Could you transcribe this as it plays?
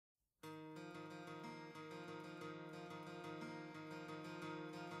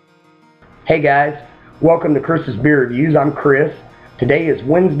Hey guys, welcome to Chris's Beer Reviews. I'm Chris. Today is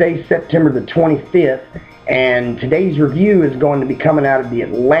Wednesday, September the 25th, and today's review is going to be coming out of the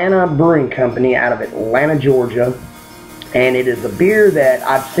Atlanta Brewing Company out of Atlanta, Georgia. And it is a beer that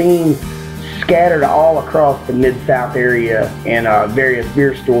I've seen scattered all across the Mid-South area in various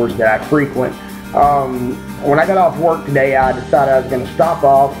beer stores that I frequent. When I got off work today, I decided I was going to stop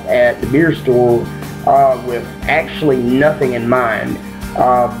off at the beer store with actually nothing in mind.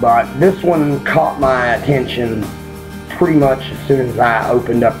 But this one caught my attention pretty much as soon as I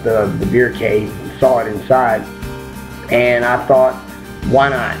opened up the beer case and saw it inside. And I thought, why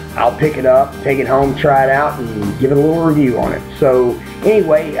not? I'll pick it up, take it home, try it out, and give it a little review on it. So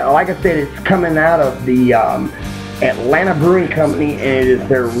anyway, like I said, it's coming out of the Atlanta Brewing Company, and it is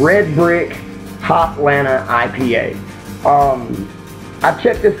their Red Brick Hop Lanta IPA. I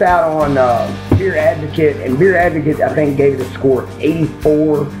checked this out on Beer Advocate, and Beer Advocate I think gave it a score of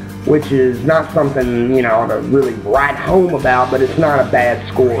 84, which is not something, you know, to really write home about, but it's not a bad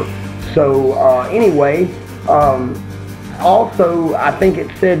score. So anyway, also I think it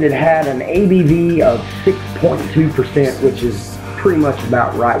said it had an ABV of 6.2%, which is pretty much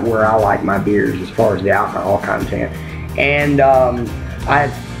about right where I like my beers as far as the alcohol content. And I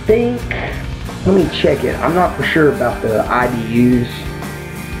think, let me check it. I'm not for sure about the IBUs.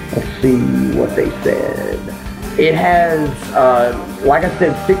 Let's see what they said. It has, like I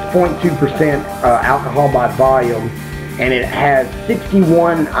said, 6.2% alcohol by volume, and it has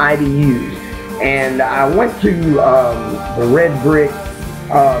 61 IBUs. And I went to the Red Brick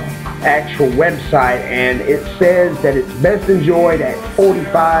actual website, and it says that it's best enjoyed at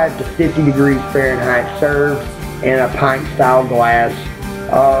 45 to 50 degrees Fahrenheit, served in a pint-style glass.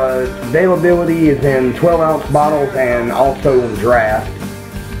 Availability is in 12-ounce bottles and also in draft.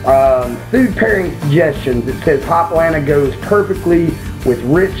 Food pairing suggestions. It says Hop Lanta goes perfectly with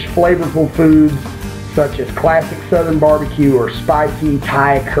rich, flavorful foods such as classic southern barbecue or spicy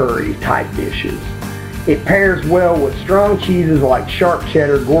Thai curry type dishes. It pairs well with strong cheeses like sharp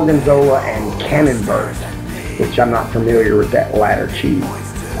cheddar, gorgonzola, and camembert, which I'm not familiar with that latter cheese.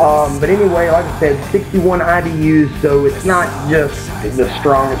 But anyway, like I said, 61 IBUs, so it's not just the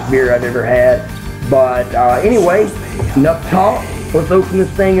strongest beer I've ever had. But anyway, enough talk. Let's open this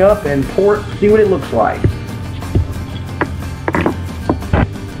thing up and pour it, see what it looks like.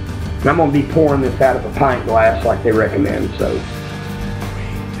 And I'm going to be pouring this out of a pint glass like they recommend, so.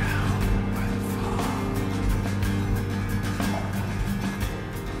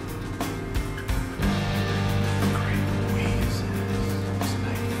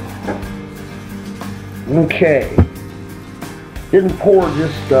 Okay. Didn't pour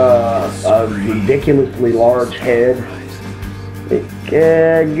just a ridiculously large head.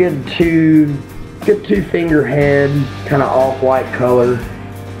 Good two finger head, kind of off-white color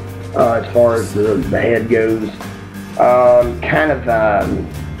as far as the head goes. Kind of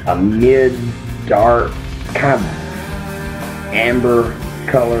a mid-dark, kind of amber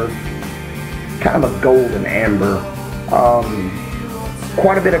color, kind of a golden amber.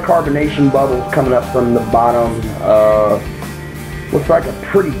 Quite a bit of carbonation bubbles coming up from the bottom. Looks like a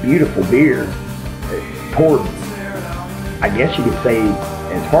pretty beautiful beer. It's poured, I guess you could say,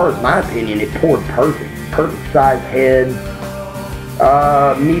 as far as my opinion, it poured perfect. Perfect size head,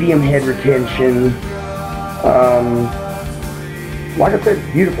 medium head retention. Like I said,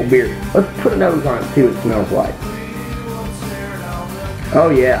 beautiful beer. Let's put a nose on it and see what it smells like. Oh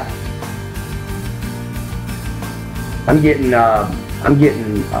yeah. I'm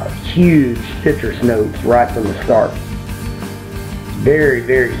getting huge citrus notes right from the start. Very,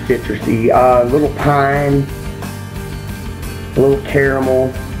 very citrusy. Little pine, a little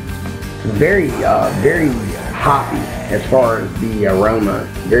caramel. Very, very hoppy as far as the aroma.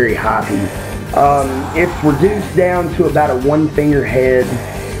 Very hoppy. It's reduced down to about a one-finger head.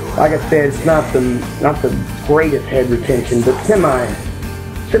 Like I said, it's not the greatest head retention, but semi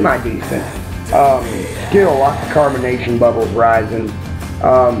decent. Still lots of carbonation bubbles rising.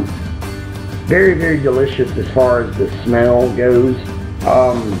 Very, very delicious as far as the smell goes.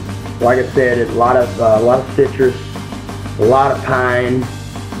 Like I said, it's a lot of citrus, a lot of pine.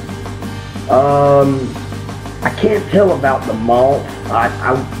 I can't tell about the malt. I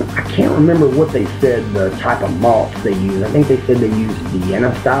can't remember what they said the type of malts they use. I think they said they use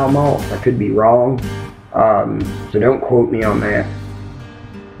Vienna style malts. I could be wrong, so don't quote me on that.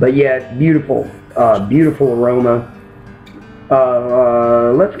 But yeah, it's beautiful, beautiful aroma.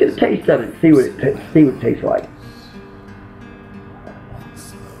 Let's get a taste of it. See what it tastes like.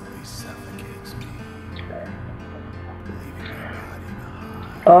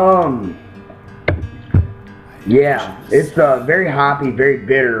 Yeah, it's very hoppy, very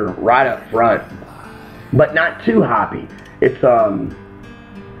bitter right up front, but not too hoppy. It's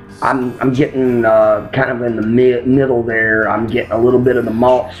I'm getting kind of in the middle there. I'm getting a little bit of the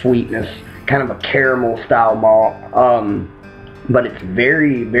malt sweetness, kind of a caramel style malt, but it's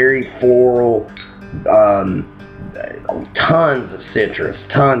very, very floral. Tons of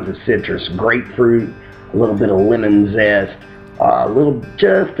citrus, grapefruit, a little bit of lemon zest,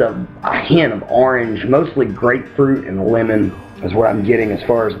 just a hint of orange, mostly grapefruit and lemon is what I'm getting as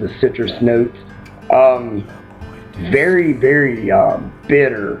far as the citrus notes. Very, very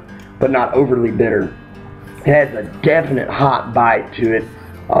bitter, but not overly bitter. It has a definite hot bite to it.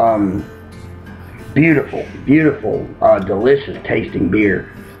 Beautiful, beautiful, delicious tasting beer.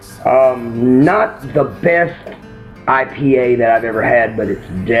 Not the best IPA that I've ever had, but it's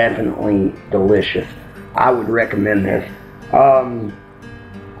definitely delicious. I would recommend this. Let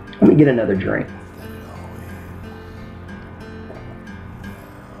me get another drink.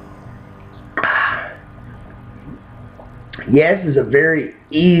 Yes, it's a very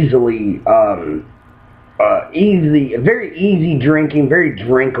very easy drinking, very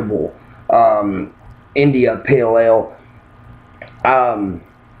drinkable India Pale Ale.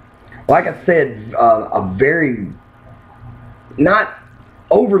 Like I said, a very, not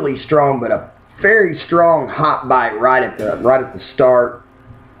overly strong, but a very strong hot bite right at the start.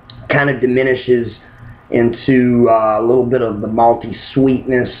 Kind of diminishes into a little bit of the malty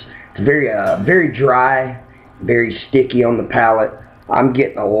sweetness. It's very dry, very sticky on the palate. I'm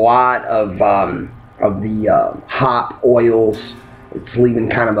getting a lot of the hop oils. It's leaving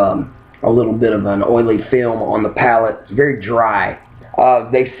kind of a little bit of an oily film on the palate. It's very dry.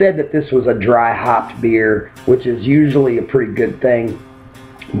 They said that this was a dry hopped beer, which is usually a pretty good thing.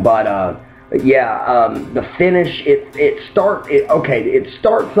 But yeah, the finish, it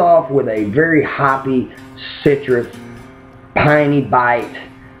starts off with a very hoppy, citrus, piney bite,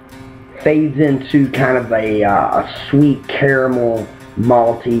 fades into kind of a sweet caramel,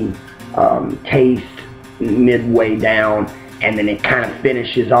 malty taste midway down, and then it kind of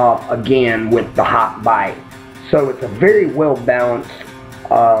finishes off again with the hot bite. So it's a very well balanced.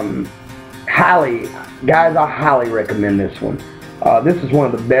 Guys, I highly recommend this one. This is one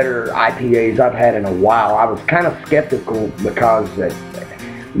of the better IPAs I've had in a while. I was kind of skeptical because,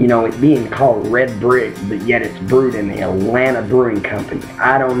 you know, it being called Red Brick, but yet it's brewed in the Atlanta Brewing Company.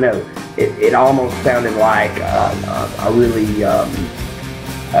 I don't know. It almost sounded like a really, I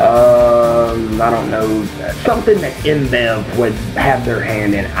don't know, something that InBev would have their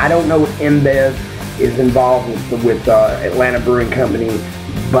hand in. I don't know if InBev is involved with Atlanta Brewing Company,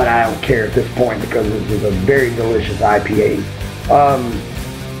 but I don't care at this point because this is a very delicious IPA.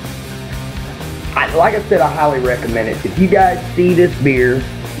 Like I said, I highly recommend it. If you guys see this beer,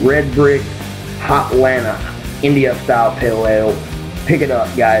 Red Brick Hop Lanta India Style Pale Ale, pick it up,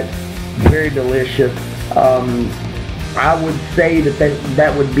 guys. Very delicious. I would say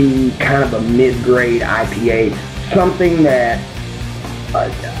that would be kind of a mid-grade IPA, something that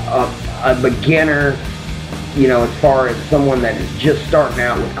a beginner, you know, as far as someone that is just starting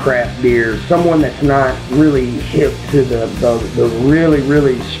out with craft beer, someone that's not really hip to the really,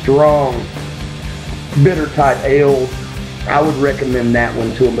 really strong bitter type ales, I would recommend that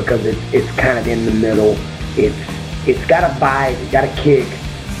one to them because it's kind of in the middle. It's got a bite, it's got a kick,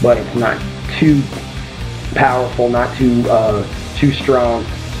 but it's not too powerful, not too strong.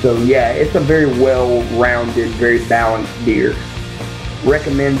 So yeah, it's a very well-rounded, very balanced beer.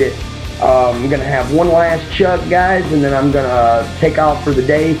 Recommend it. I'm gonna have one last chug, guys, and then I'm gonna take off for the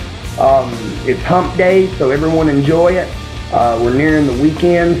day. It's hump day, so everyone enjoy it. We're nearing the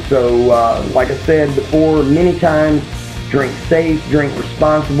weekend, so like I said before many times, drink safe, drink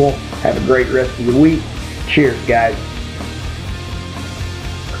responsible. Have a great rest of the week. Cheers, guys.